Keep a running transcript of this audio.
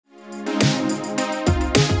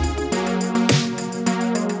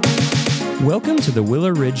Welcome to the Willow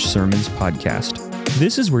Ridge Sermons podcast.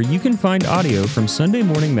 This is where you can find audio from Sunday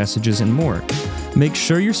morning messages and more. Make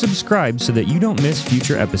sure you're subscribed so that you don't miss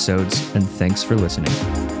future episodes, and thanks for listening.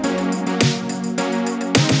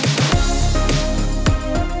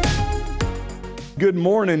 Good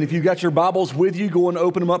morning. If you've got your Bibles with you, go and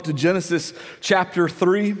open them up to Genesis chapter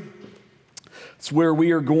 3. It's where we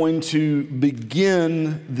are going to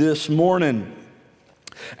begin this morning.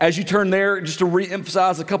 As you turn there, just to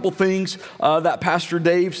re-emphasize a couple things that Pastor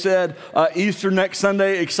Dave said. Easter next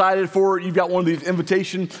Sunday, excited for it. You've got one of these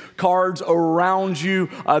invitation cards around you.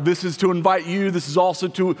 This is to invite you. This is also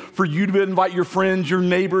for you to invite your friends, your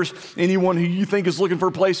neighbors, anyone who you think is looking for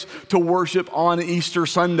a place to worship on Easter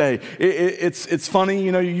Sunday. It's funny,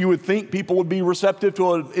 you would think people would be receptive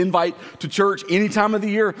to an invite to church any time of the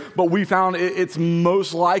year, but we found it's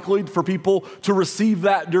most likely for people to receive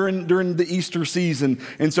that during the Easter season.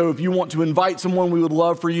 And so if you want to invite someone, we would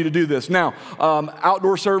love for you to do this. Now,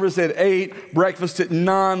 outdoor service at 8, breakfast at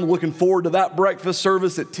 9, looking forward to that breakfast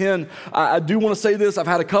service at 10. I do want to say this. I've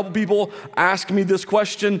had a couple people ask me this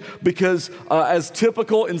question because as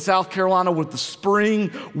typical in South Carolina with the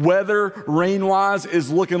spring weather, rain-wise,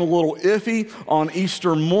 is looking a little iffy on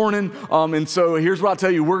Easter morning. And so here's what I'll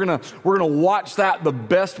tell you. We're gonna watch that the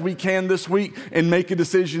best we can this week and make a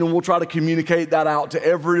decision, and we'll try to communicate that out to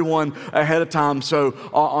everyone ahead of time. So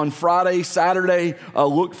on Friday, Saturday,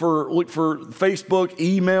 look for Facebook,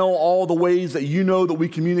 email, all the ways that that we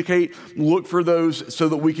communicate. Look for those so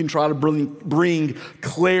that we can try to bring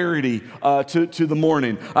clarity to the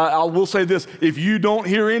morning. I will say this: if you don't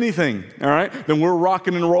hear anything, all right, then we're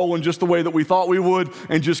rocking and rolling just the way that we thought we would,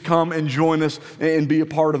 and just come and join us and be a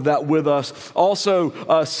part of that with us.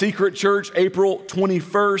 Also, Secret Church, April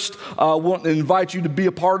 21st. I want to invite you to be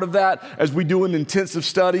a part of that as we do an intensive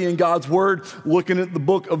study in God's Word, looking at the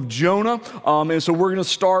book of Jonah. And so we're going to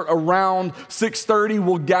start around 6:30.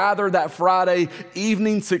 We'll gather that Friday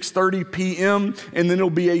evening, 6:30 p.m., and then it'll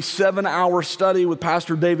be a 7-hour study with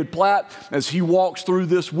Pastor David Platt as he walks through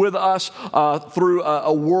this with us through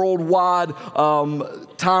a worldwide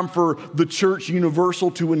time for the church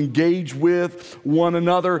universal to engage with one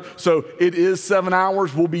another. So it is 7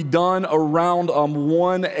 hours. We'll be done around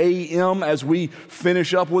 1 a.m. as we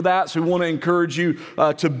finish up with that. So we want to encourage you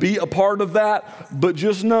to be a part of that. But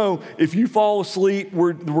just know, if you fall asleep,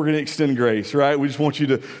 we're going to extend grace, right? We just want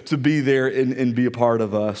you to be there and be a part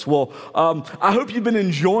of us. Well, I hope you've been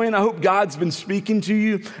enjoying. I hope God's been speaking to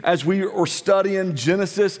you as we are studying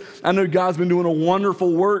Genesis. I know God's been doing a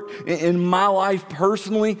wonderful work in my life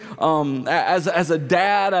personally, as a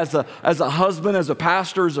dad, as a husband, as a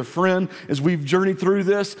pastor, as a friend, as we've journeyed through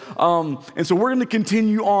this. And so we're going to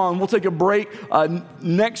continue on. We'll take a break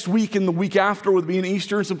next week and the week after with being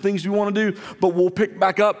Easter and some things we want to do, but we'll pick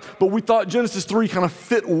back up. But we thought Genesis 3 kind of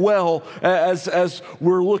fit well as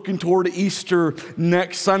we're looking toward Easter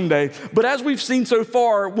next Sunday. But as we've seen so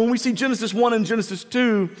far, when we see Genesis 1 and Genesis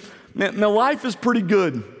 2, now life is pretty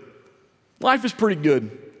good. Life is pretty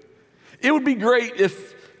good. It would be great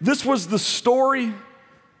if this was the story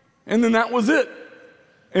and then that was it.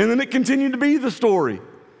 And then it continued to be the story.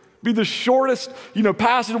 Be the shortest,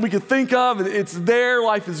 passage we could think of. It's there.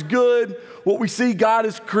 Life is good. What we see, God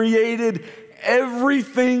has created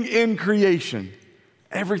everything in creation.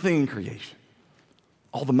 Everything in creation.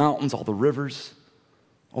 All the mountains, all the rivers,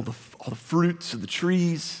 all the fruits of the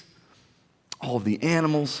trees, all of the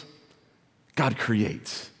animals. God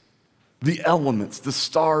creates. The elements, the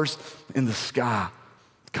stars in the sky,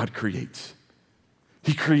 God creates.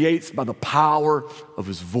 He creates by the power of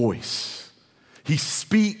his voice. He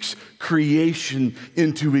speaks creation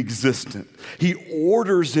into existence. He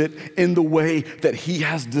orders it in the way that he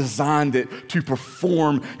has designed it to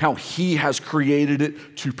perform how he has created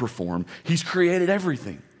it to perform. He's created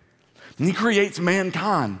everything. And he creates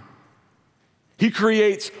mankind. He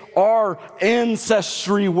creates our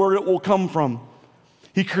ancestry, where it will come from.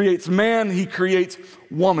 He creates man, he creates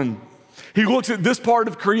woman. He looks at this part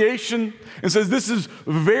of creation and says, this is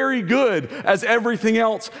very good, as everything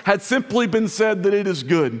else had simply been said that it is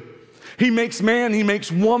good. He makes man, he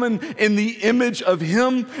makes woman in the image of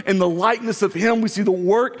him, in the likeness of him. We see the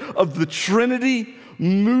work of the Trinity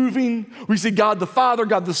moving. We see God the Father,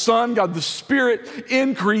 God the Son, God the Spirit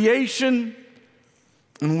in creation.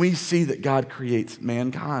 And we see that God creates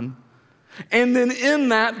mankind. And then in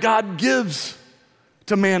that, God gives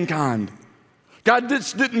to mankind. God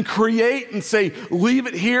just didn't create and say, leave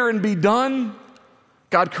it here and be done.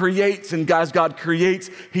 God creates, and guys, God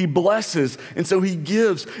creates, he blesses, and so he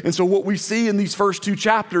gives. And so what we see in these first 2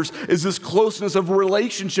 chapters is this closeness of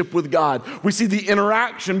relationship with God. We see the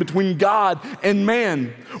interaction between God and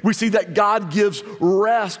man. We see that God gives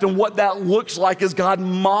rest, and what that looks like is God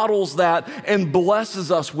models that and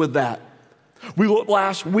blesses us with that. We looked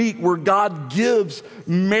last week where God gives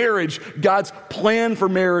marriage, God's plan for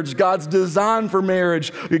marriage, God's design for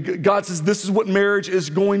marriage. God says this is what marriage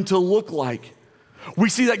is going to look like. We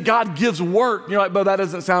see that God gives work. You're like, but that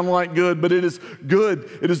doesn't sound like good, but it is good.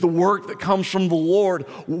 It is the work that comes from the Lord,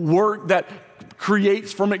 work that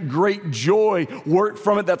creates from it great joy, work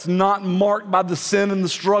from it that's not marked by the sin and the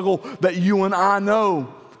struggle that you and I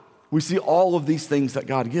know. We see all of these things that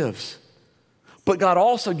God gives. But God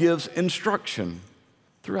also gives instruction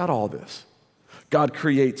throughout all this. God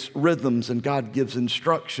creates rhythms and God gives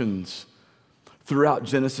instructions throughout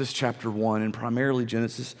Genesis chapter 1 and primarily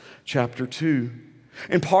Genesis chapter 2.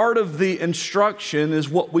 And part of the instruction is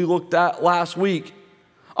what we looked at last week.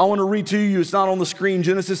 I want to read to you, it's not on the screen,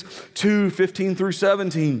 Genesis 2:15 through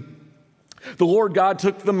 17. The Lord God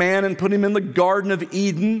took the man and put him in the Garden of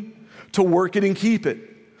Eden to work it and keep it.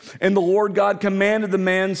 And the Lord God commanded the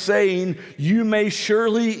man, saying, you may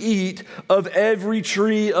surely eat of every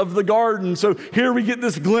tree of the garden. So here we get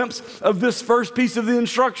this glimpse of this first piece of the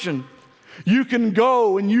instruction. You can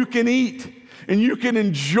go and you can eat and you can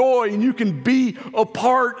enjoy and you can be a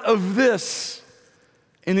part of this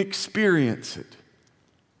and experience it.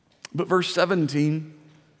 But verse 17,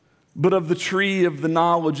 but of the tree of the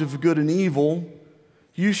knowledge of good and evil,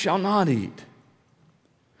 you shall not eat.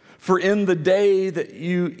 For in the day that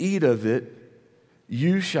you eat of it,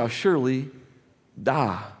 you shall surely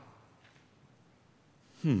die.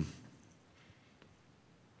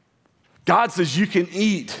 God says you can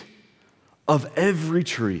eat of every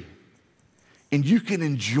tree and you can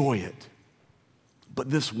enjoy it,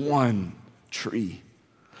 but this one tree.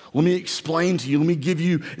 Let me explain to you, let me give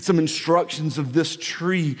you some instructions of this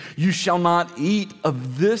tree. You shall not eat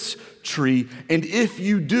of this tree, and if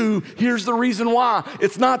you do, here's the reason why.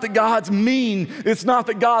 It's not that God's mean. It's not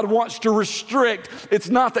that God wants to restrict. It's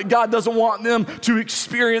not that God doesn't want them to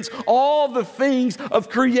experience all the things of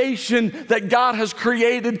creation that God has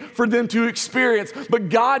created for them to experience. But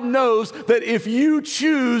God knows that if you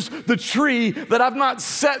choose the tree that I've not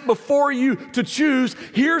set before you to choose,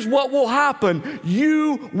 here's what will happen.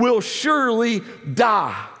 You will surely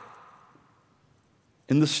die.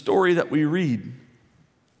 In the story that we read,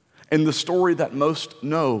 and the story that most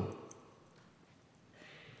know,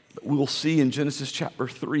 that we will see in Genesis chapter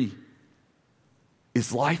 3,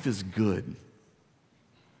 is life is good,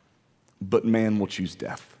 but man will choose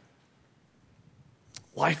death.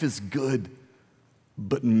 Life is good,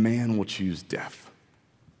 but man will choose death.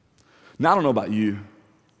 Now, I don't know about you,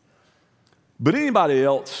 but anybody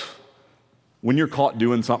else, when you're caught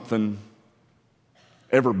doing something,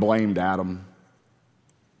 ever blamed Adam?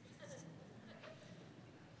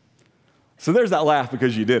 So there's that laugh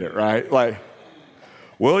because you did it, right? Like,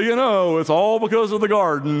 well, you know, it's all because of the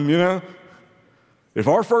garden, you know? If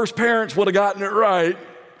our first parents would have gotten it right,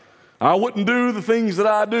 I wouldn't do the things that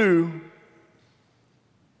I do.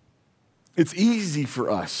 It's easy for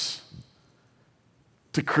us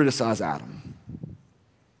to criticize Adam.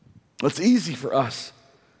 It's easy for us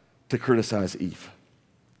to criticize Eve.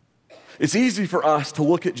 It's easy for us to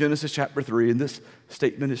look at Genesis chapter 3, and this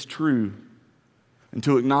statement is true, and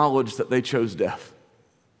to acknowledge that they chose death.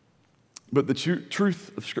 But the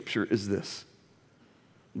truth of Scripture is this,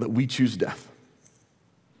 that we choose death.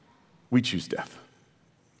 We choose death.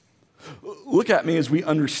 Look at me as we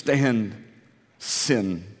understand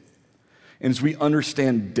sin and as we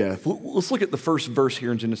understand death. Let's look at the first verse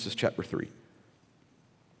here in Genesis chapter 3.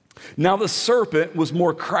 Now the serpent was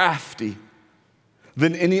more crafty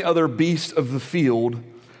than any other beast of the field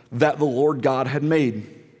that the Lord God had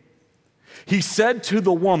made. He said to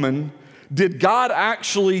the woman, did God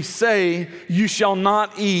actually say, you shall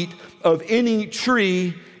not eat of any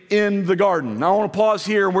tree in the garden? Now I want to pause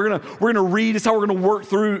here. We're gonna read. It's how we're gonna work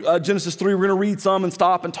through Genesis 3. We're gonna read some and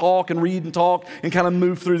stop and talk and read and talk and kind of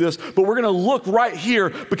move through this. But we're gonna look right here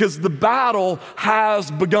because the battle has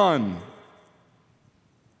begun.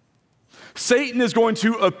 Satan is going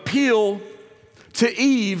to appeal to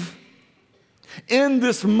Eve in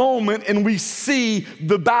this moment, and we see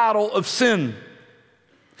the battle of sin.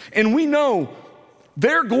 And we know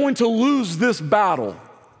they're going to lose this battle.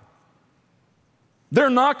 They're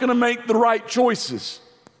not going to make the right choices.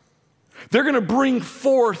 They're going to bring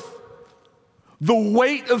forth the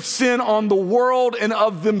weight of sin on the world and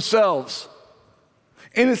of themselves.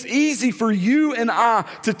 And it's easy for you and I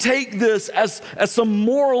to take this as some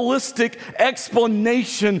moralistic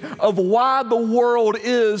explanation of why the world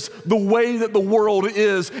is the way that the world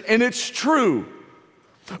is. And it's true.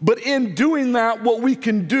 But in doing that, what we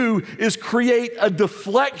can do is create a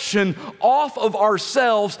deflection off of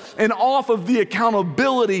ourselves and off of the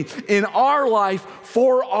accountability in our life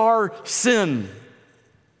for our sin.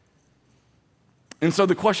 And so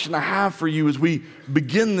the question I have for you as we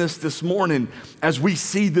begin this morning, as we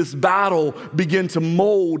see this battle begin to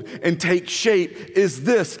mold and take shape, is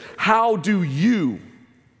this: how do you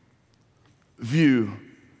view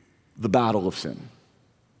the battle of sin?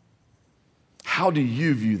 How do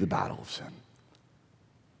you view the battle of sin?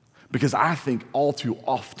 Because I think all too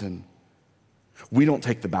often we don't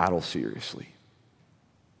take the battle seriously.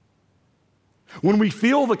 When we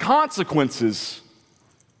feel the consequences,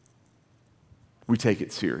 we take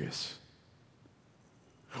it serious.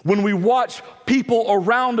 When we watch people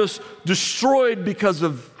around us destroyed because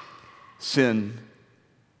of sin,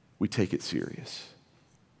 we take it serious.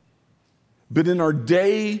 But in our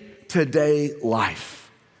day-to-day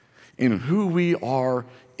life, in who we are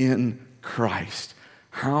in Christ,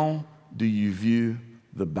 how do you view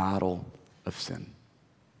the battle of sin?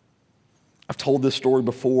 I've told this story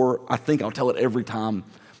before. I think I'll tell it every time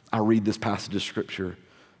I read this passage of Scripture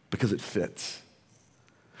because it fits.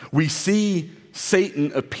 We see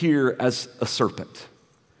Satan appear as a serpent,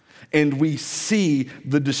 and we see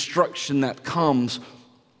the destruction that comes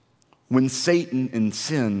when Satan and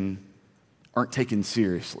sin aren't taken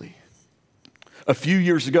seriously. A few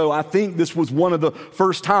years ago, I think this was one of the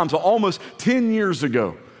first times, almost 10 years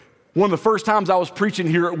ago, one of the first times I was preaching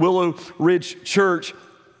here at Willow Ridge Church.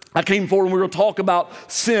 I came forward and we were going to talk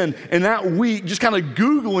about sin. And that week, just kind of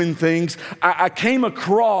Googling things, I came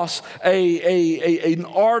across an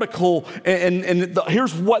article, and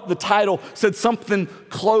here's what the title said, something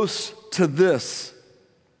close to this.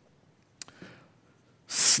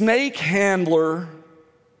 Snake handler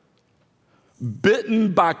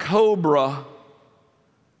bitten by cobra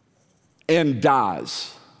and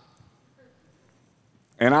dies.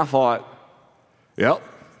 And I thought, yep.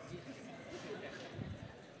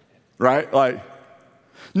 Right? Like,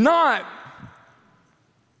 not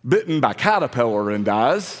bitten by caterpillar and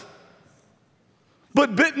dies,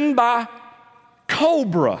 but bitten by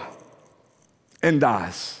cobra and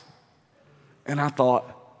dies. And I thought,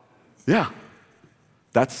 yeah,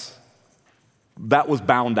 that was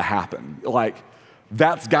bound to happen. Like,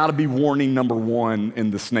 that's got to be warning number one in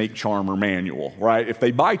the snake charmer manual, right? If they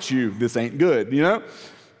bite you, this ain't good, you know?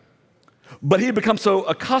 But he had become so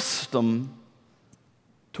accustomed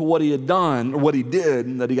to what he had done, or what he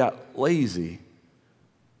did, that he got lazy.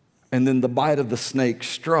 And then the bite of the snake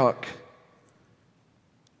struck,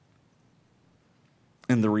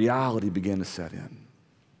 and the reality began to set in.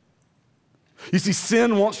 You see,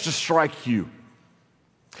 sin wants to strike you.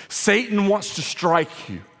 Satan wants to strike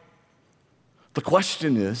you. The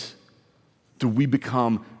question is, do we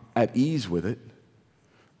become at ease with it,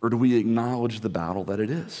 or do we acknowledge the battle that it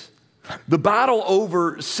is? The battle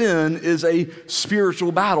over sin is a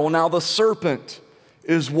spiritual battle. Now, the serpent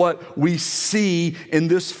is what we see in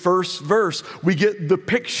this first verse. We get the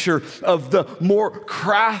picture of the more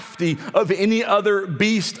crafty of any other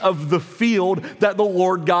beast of the field that the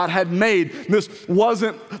Lord God had made. This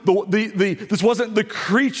wasn't the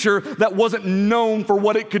creature that wasn't known for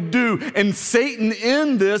what it could do. And Satan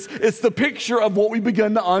in this, it's the picture of what we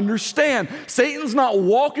begin to understand. Satan's not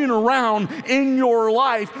walking around in your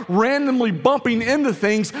life randomly bumping into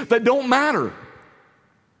things that don't matter.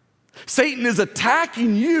 Satan is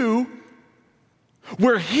attacking you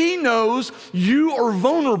where he knows you are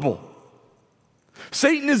vulnerable.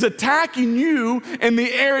 Satan is attacking you in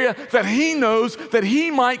the area that he knows that he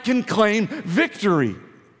might can claim victory.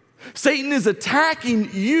 Satan is attacking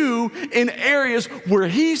you in areas where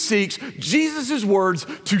he seeks Jesus' words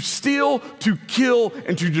to steal, to kill,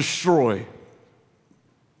 and to destroy.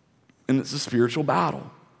 And it's a spiritual battle.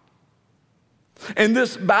 And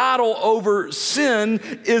this battle over sin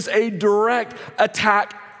is a direct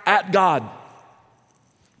attack at God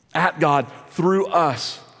through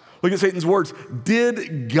us. Look at Satan's words.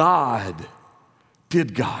 Did God.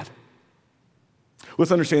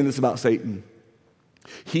 Let's understand this about Satan.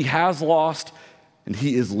 He has lost and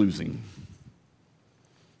he is losing.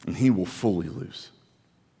 And he will fully lose.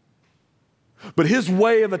 But his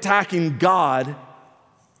way of attacking God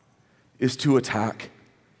is to attack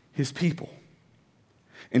his people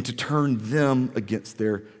and to turn them against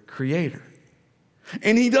their Creator.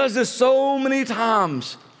 And he does this so many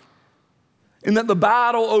times, in that the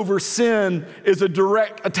battle over sin is a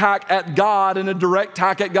direct attack at God and a direct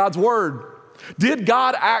attack at God's Word. Did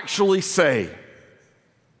God actually say?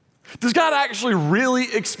 Does God actually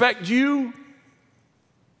really expect you?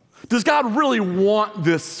 Does God really want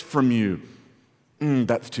this from you?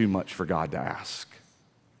 That's too much for God to ask.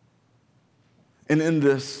 And in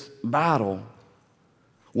this battle,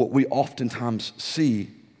 what we oftentimes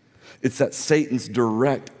see is that Satan's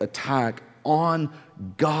direct attack on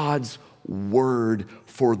God's word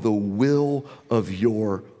for the will of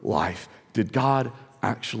your life. Did God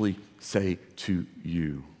actually say to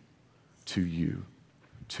you, to you,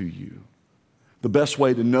 to you? The best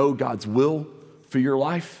way to know God's will for your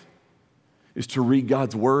life is to read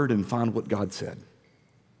God's word and find what God said.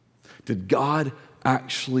 Did God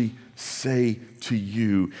actually say to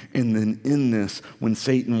you? And then in this, when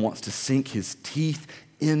Satan wants to sink his teeth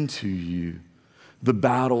into you, the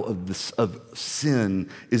battle of sin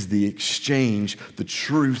is the exchange, the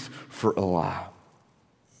truth for a lie.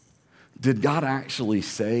 Did God actually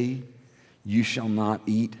say, you shall not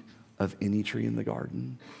eat of any tree in the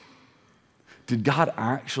garden? Did God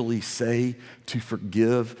actually say to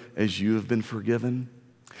forgive as you have been forgiven?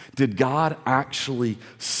 Did God actually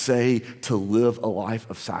say to live a life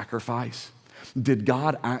of sacrifice? Did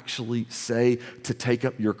God actually say to take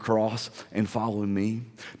up your cross and follow me?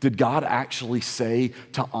 Did God actually say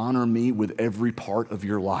to honor me with every part of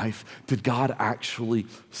your life? Did God actually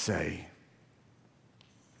say?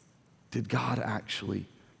 Did God actually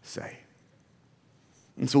say?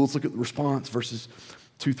 And so let's look at the response, verses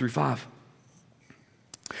 2 through 5.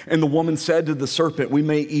 And the woman said to the serpent, we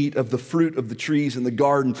may eat of the fruit of the trees in the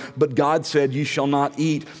garden, but God said, you shall not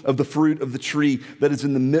eat of the fruit of the tree that is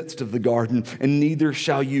in the midst of the garden, and neither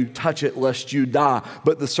shall you touch it lest you die.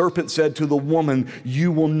 But the serpent said to the woman, you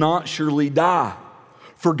will not surely die.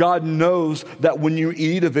 For God knows that when you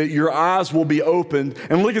eat of it, your eyes will be opened.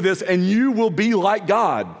 And look at this, and you will be like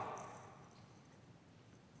God,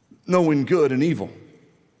 knowing good and evil.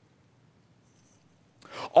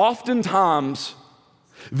 Oftentimes,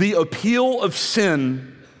 the appeal of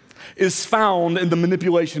sin is found in the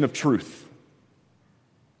manipulation of truth.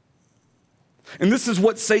 And this is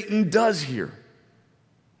what Satan does here.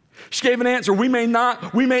 She gave an answer. We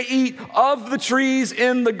may eat of the trees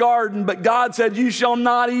in the garden, but God said, you shall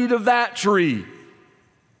not eat of that tree,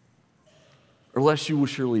 or lest you will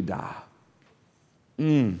surely die.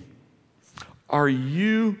 Are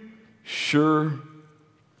you sure?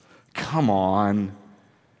 Come on.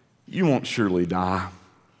 You won't surely die.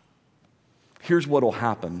 Here's what will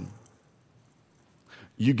happen.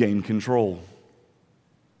 You gain control.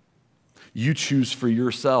 You choose for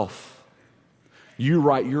yourself. You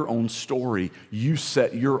write your own story. You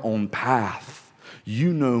set your own path.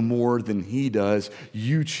 You know more than he does.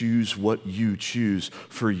 You choose what you choose,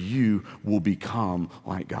 for you will become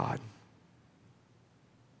like God.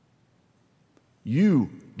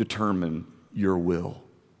 You determine your will.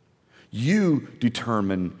 You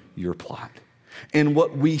determine your plight. And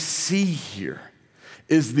what we see here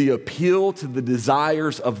is the appeal to the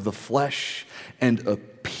desires of the flesh and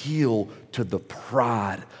appeal to the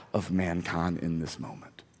pride of mankind in this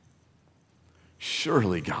moment.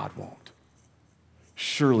 Surely God won't.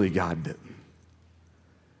 Surely God didn't.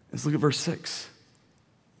 Let's look at verse 6.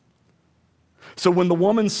 So when the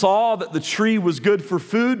woman saw that the tree was good for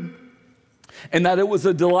food, and that it was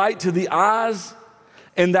a delight to the eyes,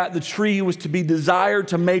 and that the tree was to be desired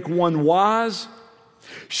to make one wise,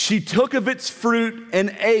 she took of its fruit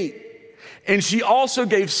and ate. And she also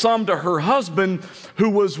gave some to her husband who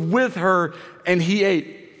was with her, and he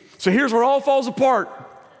ate. So here's where it all falls apart.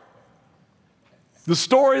 The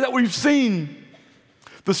story that we've seen,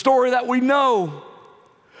 the story that we know,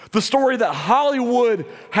 the story that Hollywood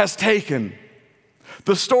has taken,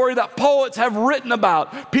 the story that poets have written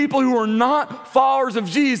about, people who are not followers of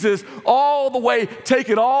Jesus, take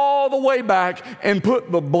it all the way back and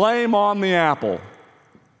put the blame on the apple.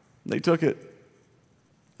 They took it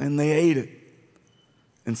and they ate it.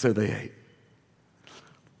 And so they ate.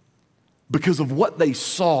 Because of what they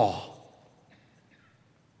saw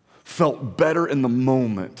felt better in the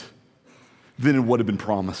moment than it would have been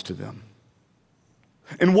promised to them.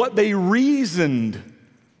 And what they reasoned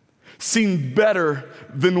seemed better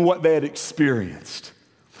than what they had experienced.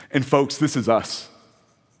 And folks, this is us.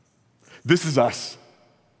 This is us.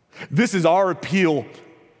 This is our appeal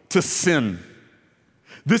to sin.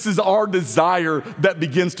 This is our desire that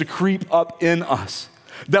begins to creep up in us.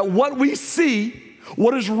 That what we see,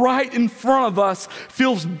 what is right in front of us,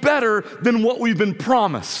 feels better than what we've been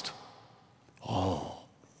promised.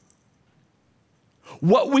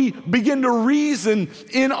 What we begin to reason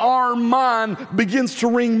in our mind begins to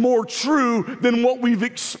ring more true than what we've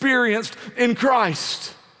experienced in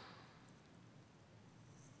Christ.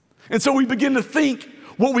 And so we begin to think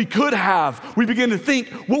what we could have. We begin to think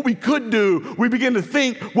what we could do. We begin to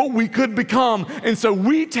think what we could become. And so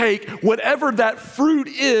we take whatever that fruit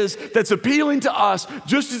is that's appealing to us,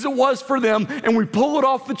 just as it was for them, and we pull it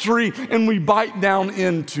off the tree and we bite down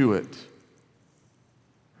into it.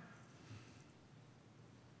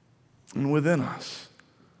 And within us,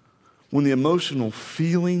 when the emotional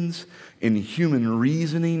feelings and human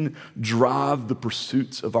reasoning drive the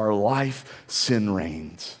pursuits of our life, sin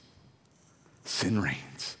reigns. Sin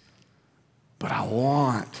reigns. But I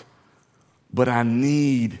want, but I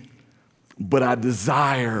need, but I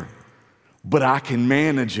desire, but I can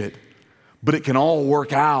manage it, but it can all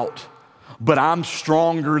work out, but I'm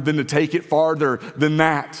stronger than to take it farther than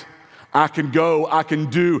that. I can go, I can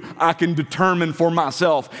do, I can determine for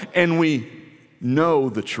myself. And we know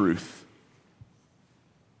the truth,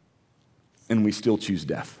 and we still choose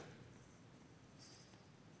death.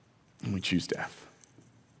 And we choose death.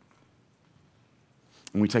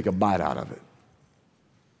 And we take a bite out of it.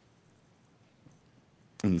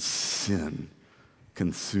 And sin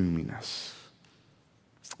consuming us.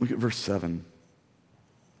 Look at verse 7.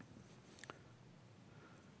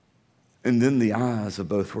 And then the eyes of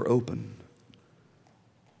both were opened,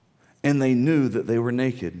 and they knew that they were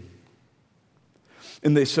naked.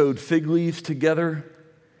 And they sewed fig leaves together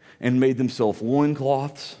and made themselves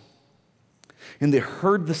loincloths. And they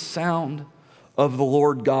heard the sound of the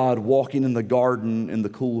Lord God walking in the garden in the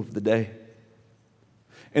cool of the day.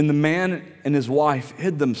 And the man and his wife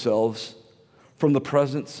hid themselves from the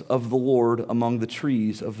presence of the Lord among the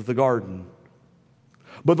trees of the garden.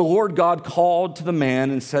 But the Lord God called to the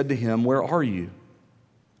man and said to him, "Where are you?"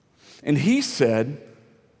 And he said,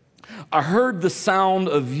 "I heard the sound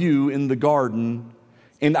of you in the garden,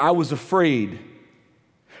 and I was afraid,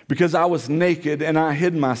 because I was naked and I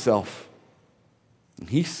hid myself." And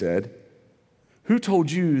he said, "Who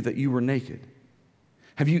told you that you were naked?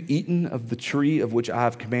 Have you eaten of the tree of which I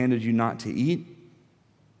have commanded you not to eat?"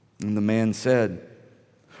 And the man said,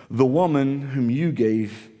 "The woman whom you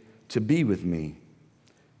gave to be with me,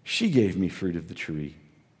 she gave me fruit of the tree,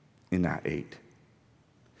 and I ate."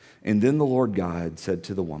 And then the Lord God said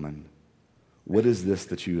to the woman, "What is this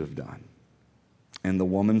that you have done?" And the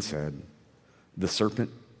woman said, "The serpent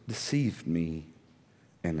deceived me,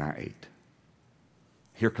 and I ate."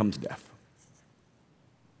 Here comes death.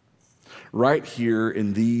 Right here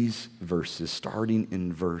in these verses, starting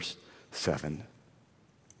in verse 7,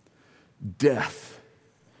 death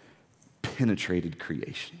penetrated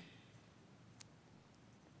creation.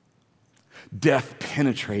 Death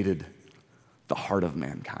penetrated the heart of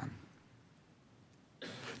mankind.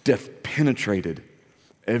 Death penetrated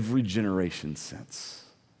every generation since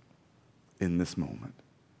in this moment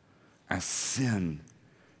as sin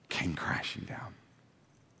came crashing down.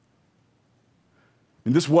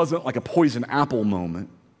 And this wasn't like a poison apple moment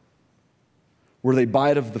where they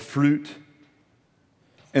bite of the fruit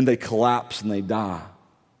and they collapse and they die.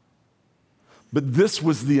 But this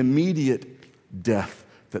was the immediate death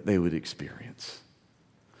that they would experience,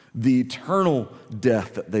 the eternal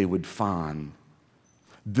death that they would find,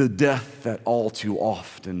 the death that all too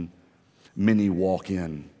often many walk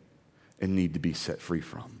in and need to be set free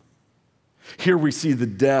from. Here we see the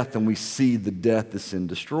death, and we see the death that sin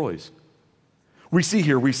destroys. We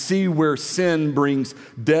see where sin brings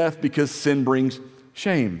death because sin brings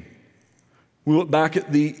shame. We look back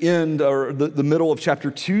at the end or the middle of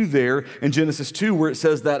chapter 2 there in Genesis 2, where it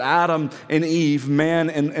says that Adam and Eve, man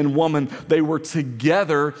and woman, they were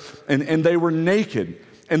together and they were naked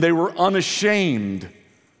and they were unashamed.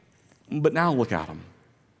 But now look at them.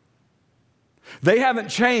 They haven't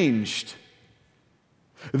changed.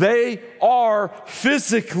 They are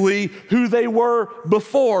physically who they were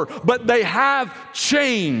before, but they have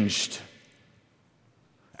changed,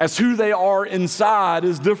 as who they are inside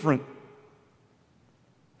is different.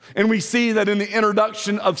 And we see that in the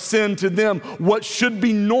introduction of sin to them, what should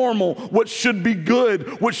be normal, what should be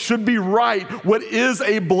good, what should be right, what is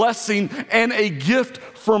a blessing and a gift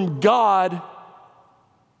from God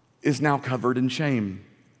is now covered in shame,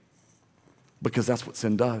 because that's what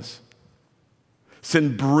sin does.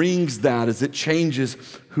 Sin brings that as it changes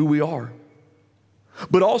who we are.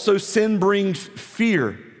 But also sin brings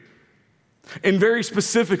fear. And very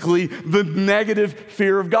specifically, the negative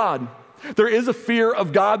fear of God. There is a fear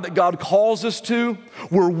of God that God calls us to,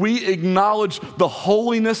 where we acknowledge the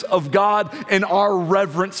holiness of God and our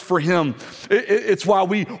reverence for Him. It's why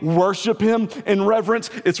we worship Him in reverence.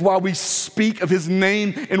 It's why we speak of His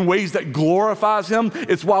name in ways that glorifies Him.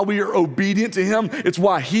 It's why we are obedient to Him. It's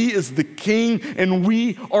why He is the King and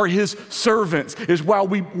we are His servants. It's why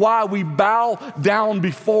we bow down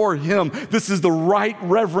before Him. This is the right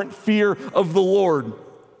reverent fear of the Lord.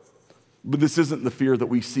 But this isn't the fear that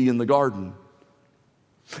we see in the garden.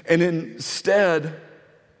 And instead,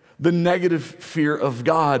 the negative fear of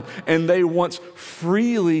God. And they once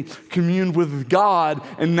freely communed with God,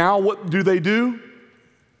 and now what do?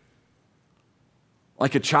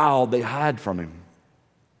 Like a child, they hide from Him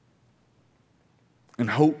in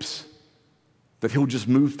hopes that He'll just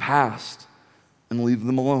move past and leave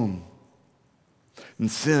them alone.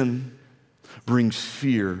 And sin brings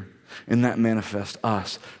fear, and that manifests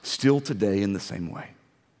us still today in the same way.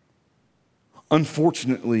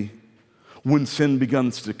 Unfortunately, when sin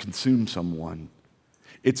begins to consume someone,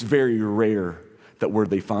 it's very rare that where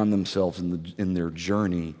they find themselves in their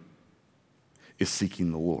journey is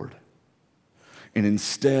seeking the Lord. And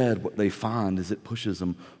instead, what they find is it pushes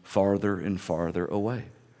them farther and farther away.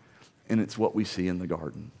 And it's what we see in the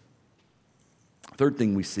garden. Third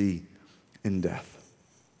thing we see in death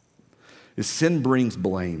is sin brings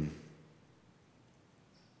blame.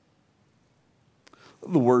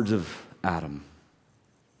 The words of Adam.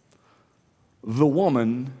 The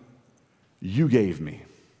woman you gave me.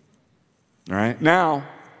 All right? Now,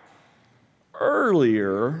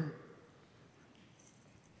 earlier,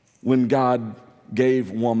 when God gave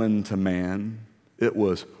woman to man, it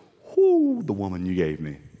was, whoo, the woman you gave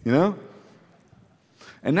me, you know?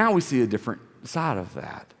 And now we see a different side of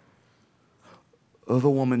that. The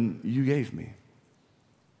woman you gave me.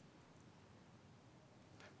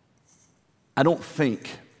 I don't think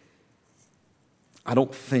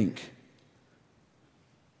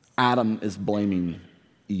Adam is blaming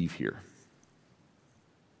Eve here.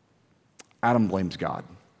 Adam blames God.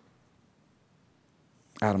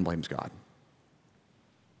 Adam blames God.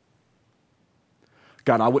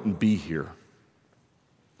 God, I wouldn't be here.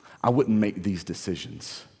 I wouldn't make these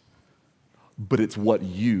decisions. But it's what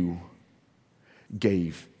you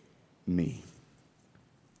gave me.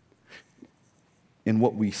 And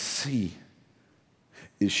what we see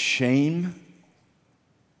is shame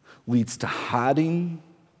leads to hiding,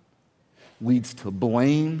 leads to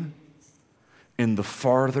blame, and the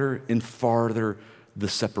farther and farther the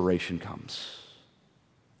separation comes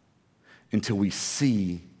until we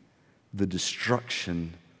see the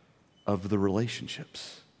destruction of the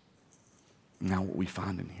relationships. Now what we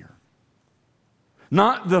find in here.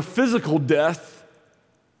 Not the physical death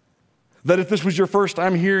that if this was your first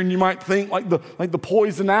time here and you might think like the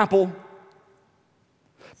poison apple,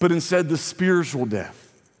 but instead the spiritual death.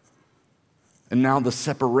 And now the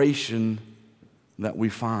separation that we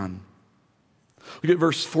find. Look at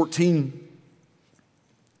verse 14.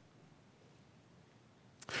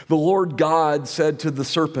 The Lord God said to the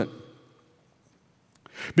serpent,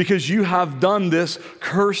 because you have done this,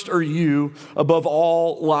 cursed are you above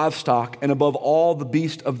all livestock and above all the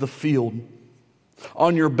beasts of the field.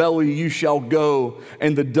 On your belly you shall go,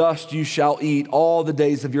 and the dust you shall eat all the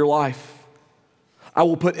days of your life. I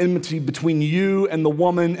will put enmity between you and the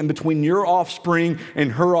woman, and between your offspring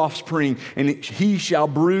and her offspring, and he shall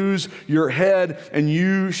bruise your head, and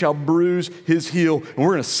you shall bruise his heel. And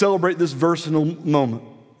we're going to celebrate this verse in a moment.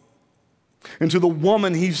 And to the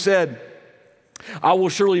woman he said, I will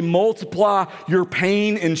surely multiply your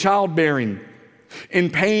pain in childbearing. In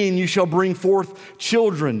pain you shall bring forth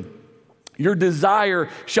children. Your desire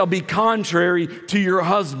shall be contrary to your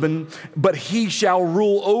husband, but he shall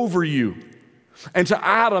rule over you. And to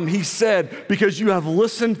Adam he said, because you have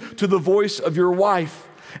listened to the voice of your wife,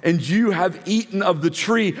 and you have eaten of the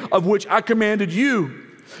tree of which I commanded you,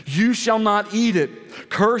 you shall not eat it.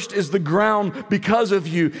 Cursed is the ground because of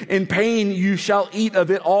you. In pain you shall eat of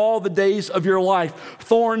it all the days of your life.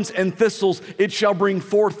 Thorns and thistles it shall bring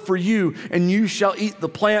forth for you, and you shall eat the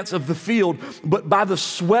plants of the field. But by the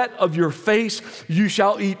sweat of your face you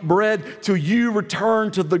shall eat bread till you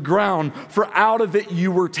return to the ground, for out of it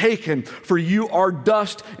you were taken. For you are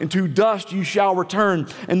dust, and to dust you shall return.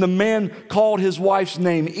 And the man called his wife's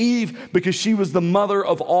name Eve, because she was the mother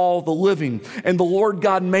of all the living. And the Lord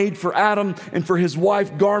God God made for Adam and for his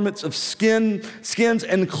wife garments of skins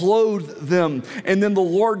and clothed them. And then the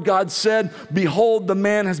Lord God said, behold, the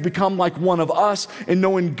man has become like one of us in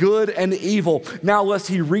knowing good and evil. Now lest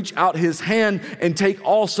he reach out his hand and take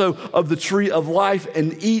also of the tree of life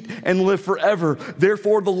and eat and live forever.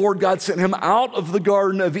 Therefore the Lord God sent him out of the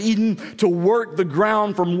Garden of Eden to work the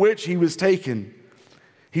ground from which he was taken.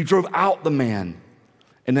 He drove out the man,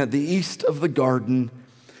 and at the east of the garden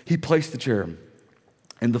he placed the cherub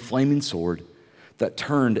and the flaming sword that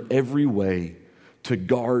turned every way to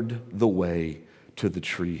guard the way to the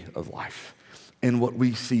tree of life. And what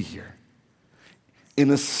we see here in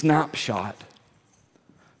a snapshot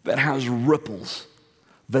that has ripples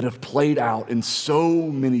that have played out in so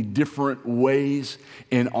many different ways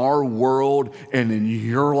in our world and in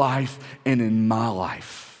your life and in my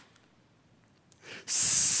life.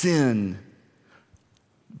 Sin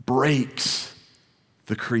breaks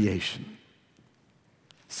the creation.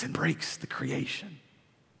 Sin breaks the creation.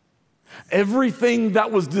 Everything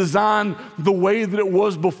that was designed the way that it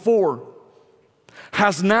was before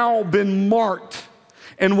has now been marked.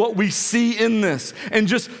 And what we see in this, and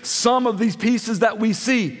just some of these pieces that we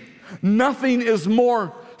see, nothing is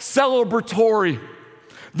more celebratory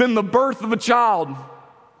than the birth of a child.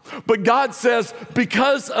 But God says,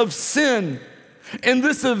 because of sin, and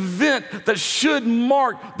this event that should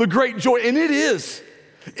mark the great joy, and it is.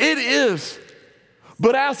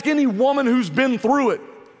 But ask any woman who's been through it,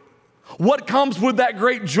 what comes with that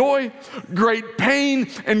great joy? Great pain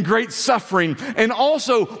and great suffering. And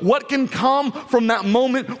also, what can come from that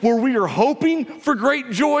moment where we are hoping for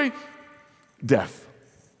great joy? Death.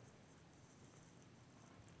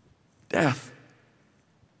 Death.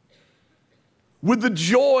 With the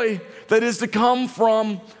joy that is to come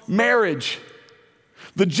from marriage.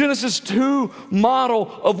 The Genesis 2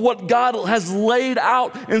 model of what God has laid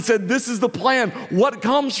out and said, this is the plan. What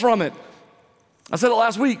comes from it? I said it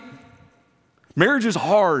last week. Marriage is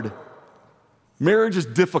hard. Marriage is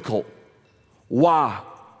difficult. Why?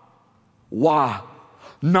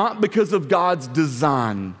 Not because of God's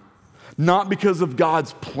design, not because of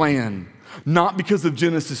God's plan, not because of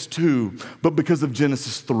Genesis 2, but because of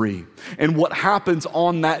Genesis 3. And what happens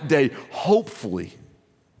on that day, hopefully,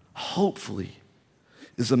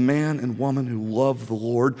 is a man and woman who love the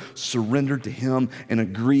Lord, surrendered to him, and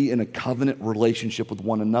agree in a covenant relationship with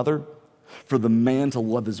one another. For the man to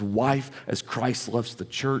love his wife as Christ loves the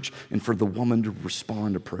church, and for the woman to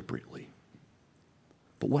respond appropriately.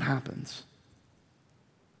 But what happens?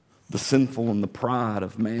 The sinful and the pride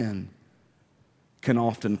of man can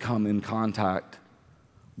often come in contact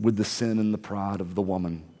with the sin and the pride of the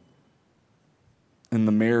woman. And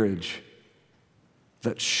the marriage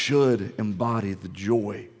that should embody the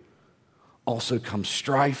joy also comes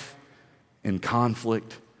strife and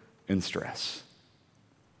conflict and stress.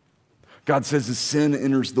 God says as sin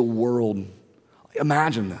enters the world,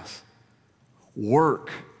 imagine this,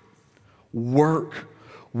 work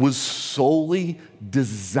was solely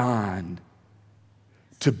designed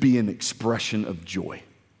to be an expression of joy.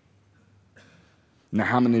 Now,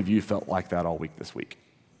 how many of you felt like that all week this week?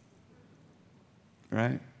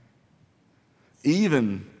 Right?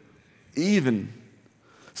 Even,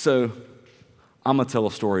 so I'm gonna tell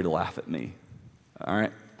a story to laugh at me. All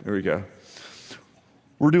right, here we go.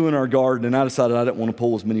 We're doing our garden, and I decided I didn't want to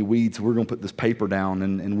pull as many weeds, so we're going to put this paper down,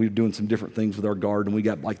 and we're doing some different things with our garden. We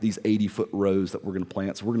got like these 80-foot rows that we're going to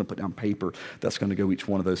plant, so we're going to put down paper that's going to go each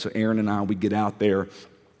one of those. So Erin and I, we get out there,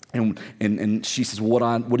 and she says, what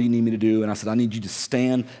do you need me to do? And I said, I need you to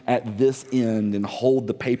stand at this end and hold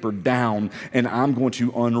the paper down, and I'm going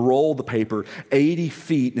to unroll the paper 80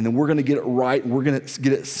 feet, and then we're going to get it right, and we're going to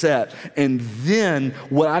get it set. And then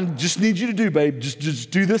what I just need you to do, babe,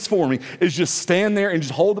 just do this for me, is just stand there and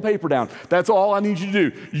just hold the paper down. That's all I need you to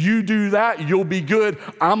do. You do that, you'll be good.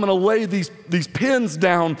 I'm going to lay these pins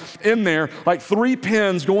down in there, like 3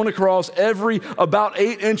 pins going across every about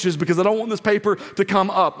 8 inches, because I don't want this paper to come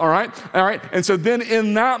up. All right. And so then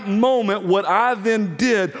in that moment, what I then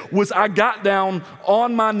did was I got down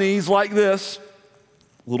on my knees like this,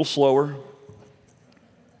 a little slower,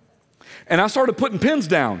 and I started putting pins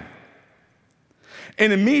down.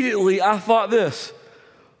 And immediately I thought this,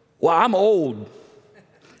 well, I'm old,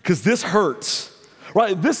 because this hurts,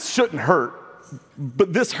 right? This shouldn't hurt,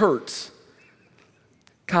 but this hurts.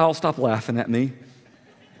 Kyle, stop laughing at me.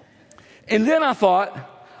 And then I thought,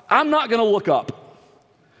 I'm not going to look up.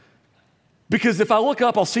 Because if I look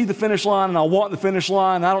up, I'll see the finish line, and I'll want the finish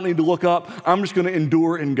line. I don't need to look up. I'm just going to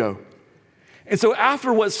endure and go. And so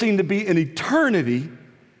after what seemed to be an eternity,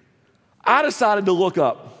 I decided to look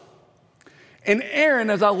up. And Erin,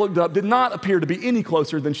 as I looked up, did not appear to be any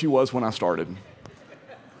closer than she was when I started.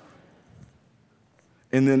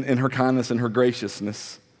 And then in her kindness and her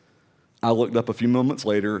graciousness, I looked up a few moments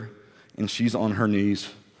later, and she's on her knees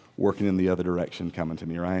working in the other direction, coming to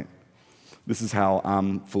me, right? This is how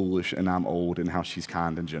I'm foolish and I'm old and how she's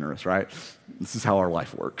kind and generous, right? This is how our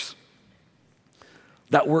life works.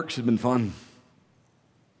 That work should have been fun.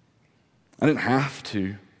 I didn't have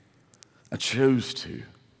to. I chose to.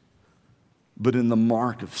 But in the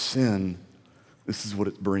mark of sin, this is what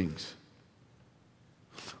it brings.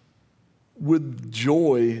 With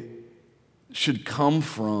joy should come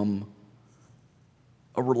from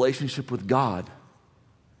a relationship with God.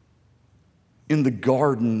 In the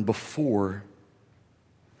garden before,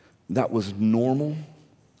 that was normal,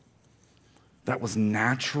 that was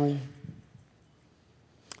natural,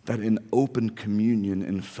 that in open communion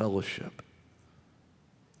and fellowship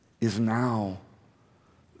is now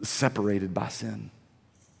separated by sin.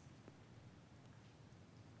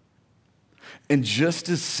 And just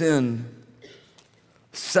as sin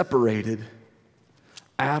separated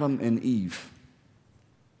Adam and Eve,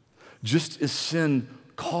 just as sin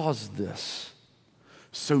caused this,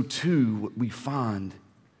 so too what we find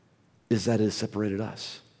is that it has separated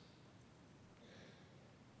us.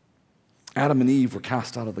 Adam and Eve were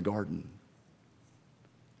cast out of the garden.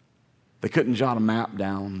 They couldn't jot a map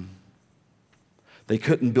down. They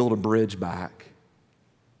couldn't build a bridge back.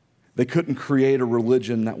 They couldn't create a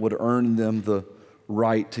religion that would earn them the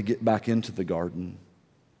right to get back into the garden,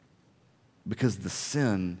 because the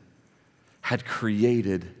sin had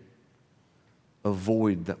created a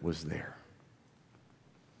void that was there.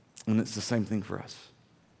 And it's the same thing for us.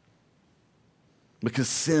 Because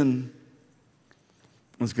sin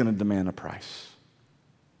is going to demand a price.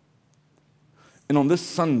 And on this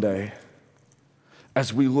Sunday,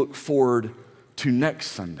 as we look forward to next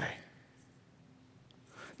Sunday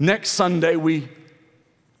we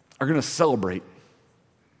are going to celebrate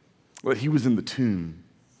that he was in the tomb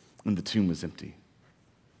and the tomb was empty.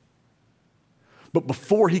 But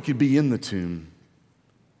before he could be in the tomb,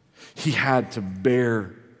 he had to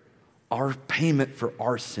bear our payment for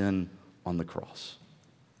our sin on the cross.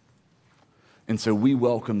 And so we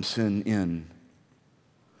welcome sin in.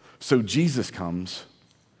 So Jesus comes,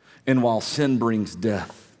 and while sin brings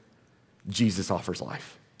death, Jesus offers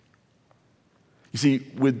life. You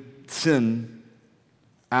see, with sin,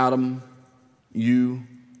 Adam, you,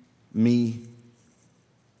 me,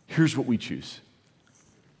 here's what we choose.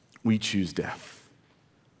 We choose death.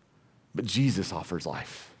 But Jesus offers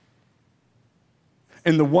life.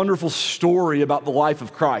 And the wonderful story about the life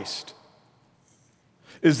of Christ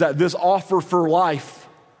is that this offer for life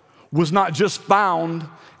was not just found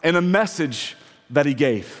in a message that he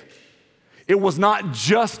gave. It was not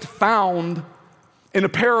just found in a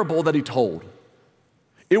parable that he told.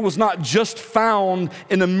 It was not just found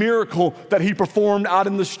in a miracle that he performed out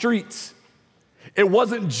in the streets. It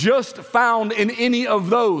wasn't just found in any of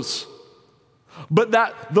those, but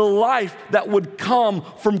that the life that would come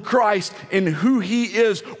from Christ and who he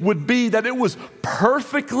is would be that it was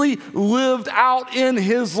perfectly lived out in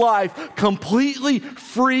his life, completely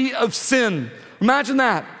free of sin. Imagine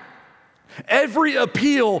that. Every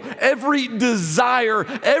appeal, every desire,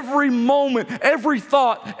 every moment, every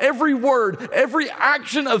thought, every word, every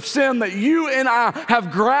action of sin that you and I have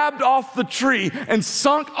grabbed off the tree and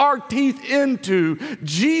sunk our teeth into,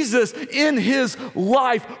 Jesus in his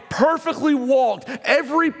life perfectly walked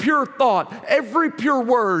every pure thought, every pure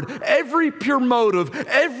word, every pure motive,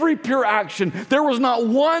 every pure action. There was not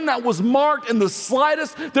one that was marked in the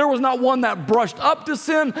slightest. There was not one that brushed up to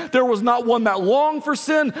sin. There was not one that longed for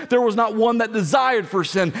sin. There was not one that desired for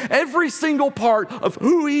sin. Every single part of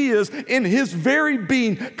who he is in his very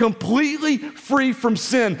being, completely free from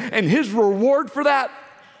sin. And his reward for that,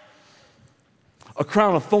 a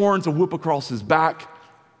crown of thorns, a whip across his back,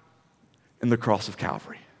 and the cross of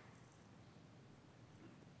Calvary.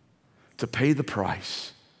 To pay the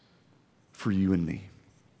price for you and me.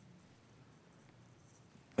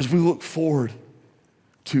 As we look forward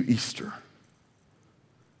to Easter,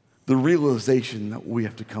 the realization that we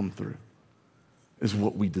have to come through is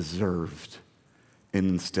what we deserved and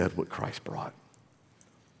instead what Christ brought.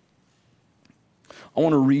 I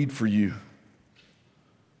want to read for you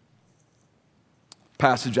a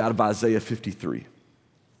passage out of Isaiah 53.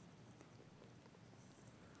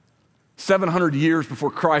 700 years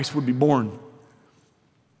before Christ would be born,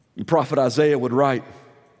 the prophet Isaiah would write.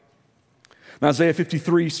 In Isaiah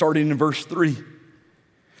 53, starting in verse 3,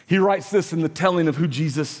 he writes this in the telling of who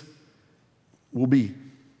Jesus will be.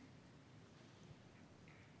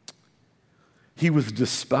 He was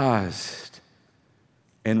despised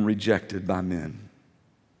and rejected by men,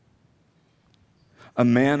 a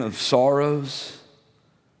man of sorrows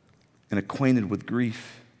and acquainted with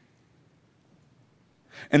grief.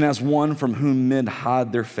 And as one from whom men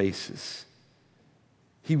hide their faces,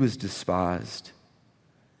 he was despised,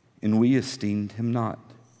 and we esteemed him not.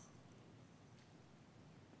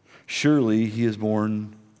 Surely he has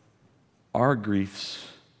borne our griefs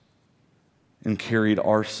and carried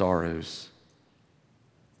our sorrows,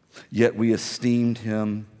 yet we esteemed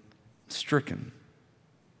him stricken,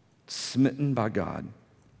 smitten by God,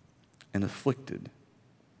 and afflicted.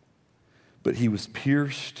 But he was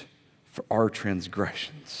pierced for our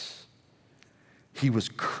transgressions. He was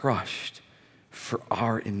crushed for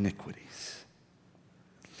our iniquities.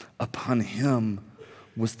 Upon him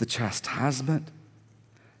was the chastisement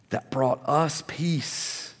that brought us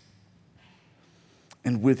peace.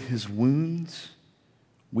 And with his wounds,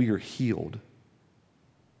 we are healed.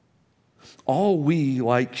 All we,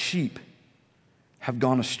 like sheep, have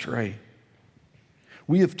gone astray.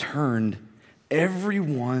 We have turned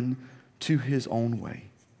everyone to his own way.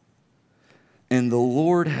 And the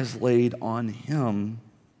Lord has laid on him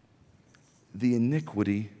the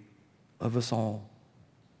iniquity of us all.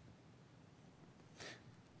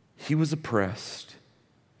 He was oppressed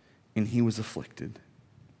and he was afflicted,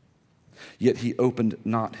 yet he opened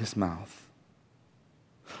not his mouth.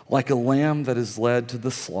 Like a lamb that is led to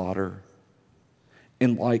the slaughter,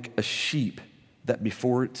 and like a sheep that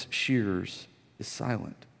before its shearers is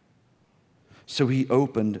silent, so he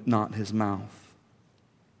opened not his mouth.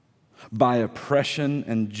 By oppression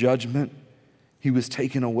and judgment he was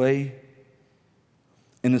taken away.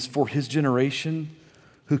 And as for his generation,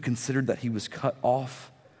 who considered that he was cut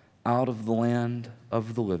off out of the land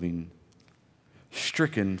of the living,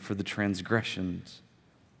 stricken for the transgressions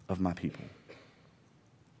of my people.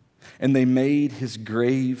 And they made his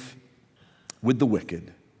grave with the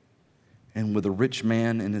wicked and with a rich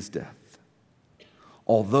man in his death,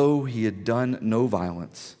 although he had done no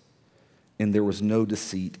violence and there was no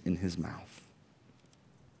deceit in his mouth.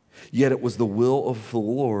 Yet it was the will of the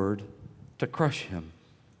Lord to crush him.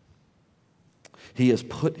 He has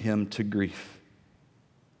put him to grief.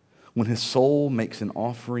 When his soul makes an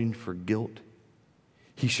offering for guilt,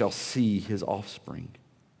 he shall see his offspring.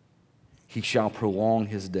 He shall prolong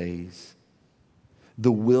his days.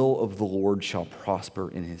 The will of the Lord shall prosper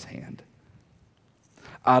in his hand.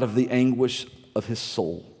 Out of the anguish of his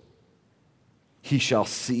soul, he shall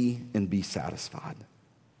see and be satisfied.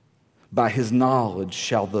 By his knowledge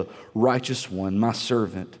shall the righteous one, my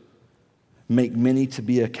servant, make many to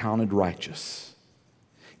be accounted righteous,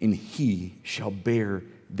 and he shall bear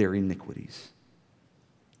their iniquities.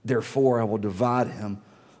 Therefore I will divide him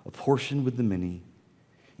a portion with the many,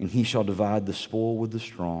 and he shall divide the spoil with the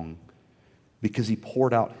strong, because he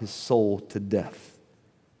poured out his soul to death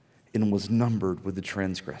and was numbered with the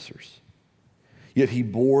transgressors. Yet he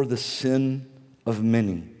bore the sin of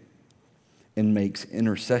many and makes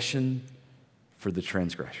intercession for the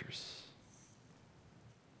transgressors.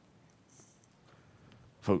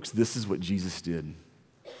 Folks, this is what Jesus did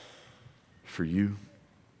for you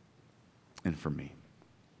and for me.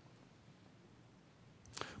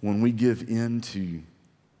 When we give in to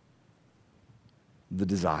the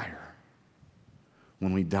desire,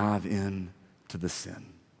 when we dive in to the sin,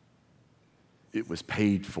 it was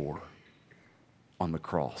paid for on the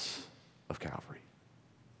cross of Calvary.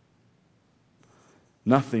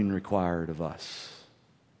 Nothing required of us,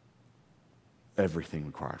 everything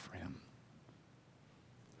required for him.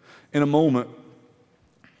 In a moment,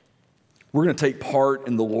 we're going to take part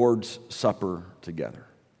in the Lord's Supper together.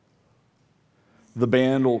 The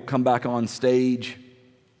band will come back on stage.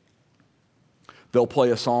 They'll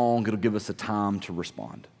play a song. It'll give us a time to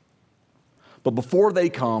respond. But before they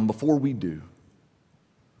come, before we do,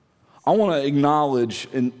 I want to acknowledge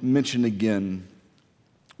and mention again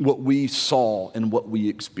what we saw and what we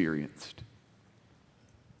experienced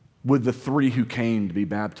with the three who came to be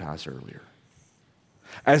baptized earlier.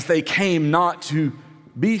 As they came not to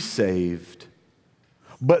be saved,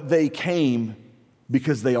 but they came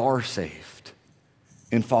because they are saved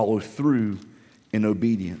and follow through in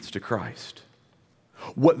obedience to Christ.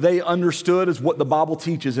 What they understood is what the Bible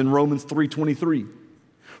teaches in Romans 3:23.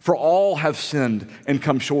 For all have sinned and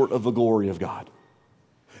come short of the glory of God.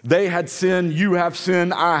 They had sinned, you have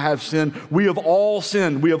sinned, I have sinned. We have all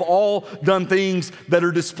sinned. We have all done things that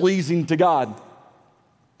are displeasing to God.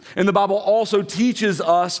 And the Bible also teaches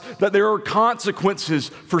us that there are consequences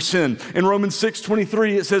for sin. In Romans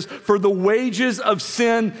 6:23, it says, for the wages of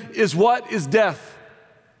sin is what? Is death.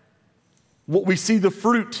 What we see the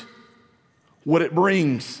fruit, what it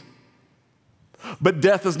brings. But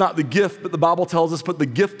death is not the gift, but the Bible tells us, but the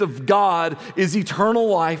gift of God is eternal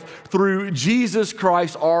life through Jesus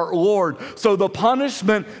Christ our Lord. So the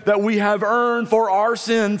punishment that we have earned for our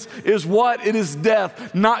sins is what? It is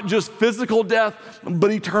death, not just physical death,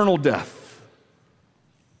 but eternal death.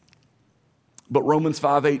 But Romans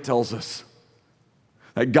 5:8 tells us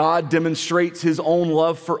that God demonstrates his own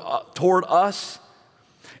love toward us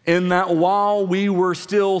in that while we were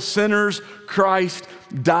still sinners, Christ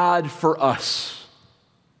died for us.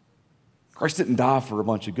 Christ didn't die for a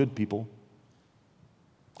bunch of good people.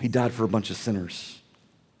 He died for a bunch of sinners.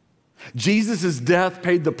 Jesus' death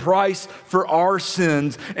paid the price for our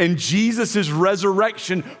sins, and Jesus'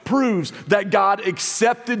 resurrection proves that God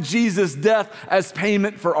accepted Jesus' death as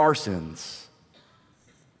payment for our sins.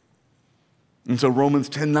 And so Romans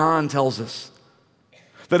 10:9 tells us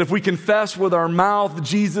that if we confess with our mouth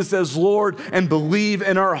Jesus as Lord and believe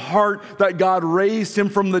in our heart that God raised him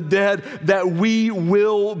from the dead, that we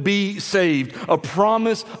will be saved. A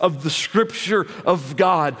promise of the scripture of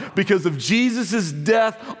God. Because of Jesus'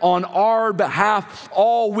 death on our behalf,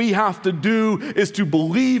 all we have to do is to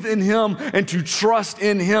believe in him and to trust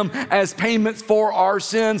in him as payments for our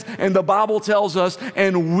sins. And the Bible tells us,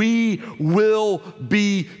 and we will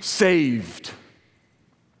be saved.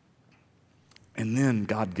 And then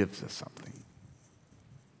God gives us something.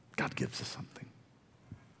 God gives us something.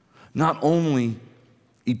 Not only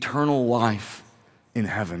eternal life in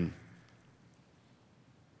heaven,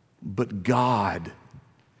 but God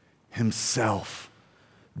himself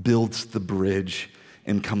builds the bridge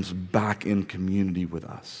and comes back in community with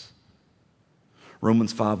us.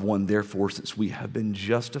 Romans 5:1, therefore, since we have been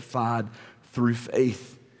justified through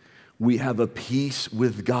faith, we have a peace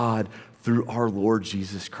with God through our Lord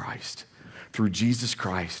Jesus Christ. Through Jesus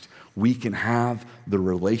Christ, we can have the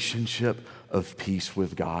relationship of peace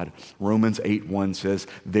with God. Romans 8:1 says,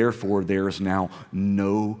 therefore there is now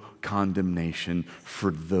no condemnation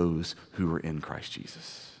for those who are in Christ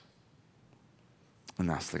Jesus. And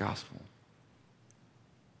that's the gospel.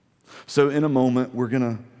 So in a moment, we're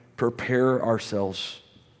going to prepare ourselves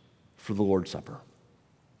for the Lord's Supper.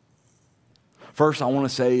 First, I want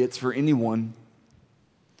to say it's for anyone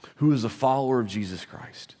who is a follower of Jesus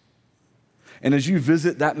Christ. And as you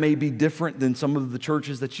visit, that may be different than some of the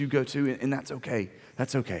churches that you go to, and that's okay.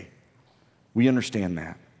 That's okay. We understand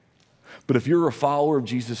that. But if you're a follower of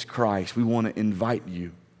Jesus Christ, we want to invite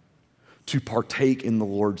you to partake in the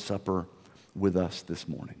Lord's Supper with us this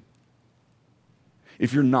morning.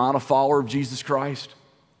 If you're not a follower of Jesus Christ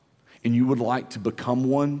and you would like to become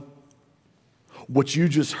one, what you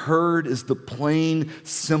just heard is the plain,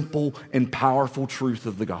 simple, and powerful truth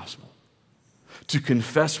of the gospel. To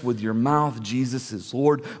confess with your mouth Jesus is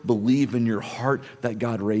Lord, believe in your heart that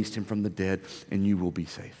God raised him from the dead, and you will be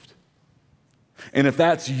saved. And if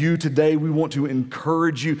that's you today, we want to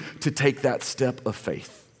encourage you to take that step of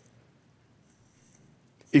faith.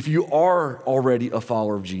 If you are already a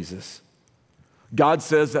follower of Jesus, God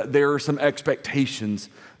says that there are some expectations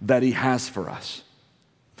that he has for us.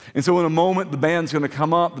 And so in a moment, the band's going to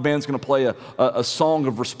come up. The band's going to play a song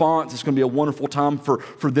of response. It's going to be a wonderful time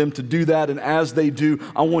for them to do that. And as they do,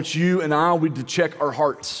 I want you and I to check our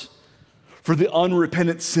hearts for the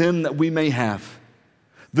unrepentant sin that we may have.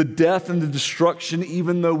 The death and the destruction,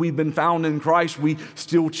 even though we've been found in Christ, we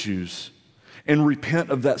still choose and repent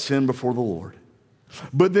of that sin before the Lord.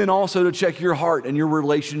 But then also to check your heart and your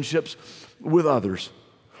relationships with others,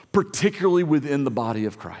 particularly within the body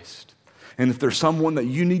of Christ. And if there's someone that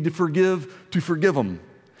you need to forgive them.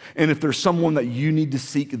 And if there's someone that you need to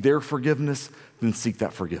seek their forgiveness, then seek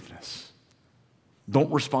that forgiveness.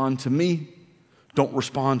 Don't respond to me. Don't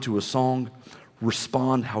respond to a song.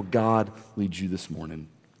 Respond how God leads you this morning.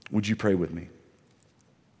 Would you pray with me?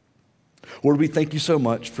 Lord, we thank you so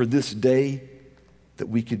much for this day that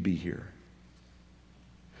we could be here.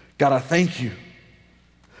 God, I thank you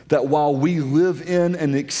that while we live in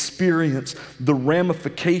and experience the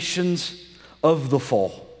ramifications of the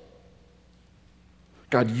fall,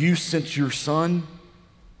 God, you sent your son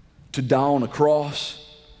to die on a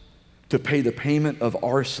cross to pay the payment of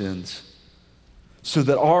our sins so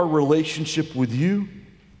that our relationship with you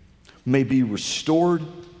may be restored,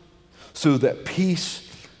 so that peace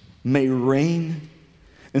may reign,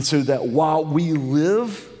 and so that while we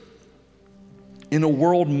live in a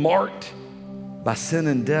world marked by sin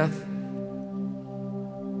and death,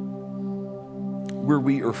 where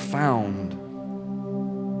we are found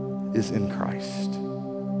is in Christ.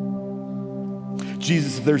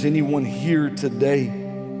 Jesus, if there's anyone here today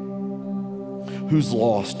who's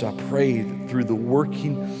lost, I pray that through the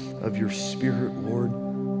working of your Spirit, Lord,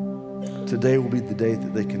 today will be the day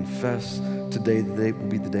that they confess today that they will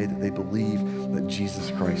be the day that they believe that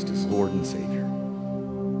Jesus Christ is Lord and Savior.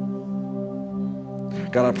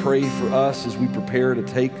 God, I pray for us as we prepare to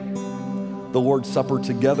take the Lord's Supper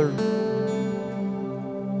together.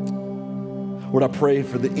 Lord, I pray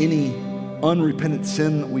for any unrepentant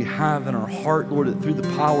sin that we have in our heart, Lord, that through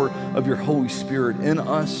the power of your Holy Spirit in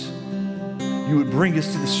us, you would bring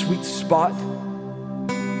us to the sweet spot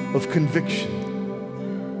of conviction,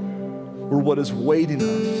 where what is waiting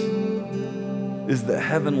us is the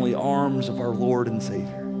heavenly arms of our Lord and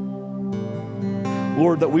Savior.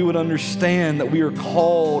 Lord, that we would understand that we are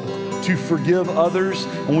called to forgive others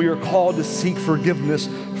and we are called to seek forgiveness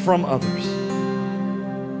from others.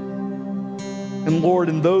 And Lord,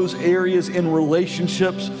 in those areas in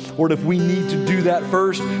relationships, Lord, if we need to do that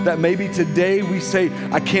first, that maybe today we say,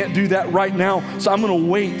 I can't do that right now, so I'm going to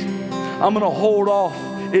wait. I'm going to hold off.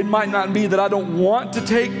 It might not be that I don't want to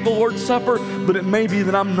take the Lord's Supper, but it may be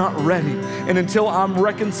that I'm not ready. And until I'm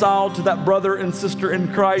reconciled to that brother and sister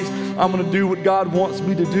in Christ, I'm going to do what God wants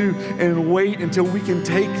me to do and wait until we can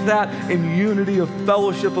take that in unity of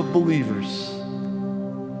fellowship of believers.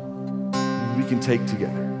 We can take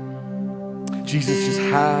together. Jesus, just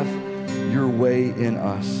have your way in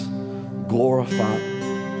us. Glorify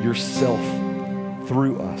yourself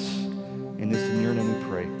through us. And it's in your name we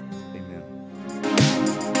pray. Amen.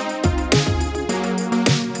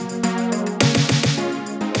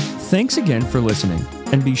 Thanks again for listening,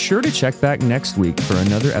 and be sure to check back next week for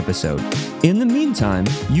another episode. In the meantime,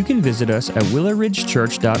 you can visit us at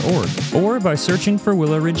willowridgechurch.org or by searching for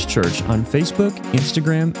Willow Ridge Church on Facebook,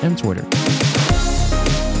 Instagram, and Twitter.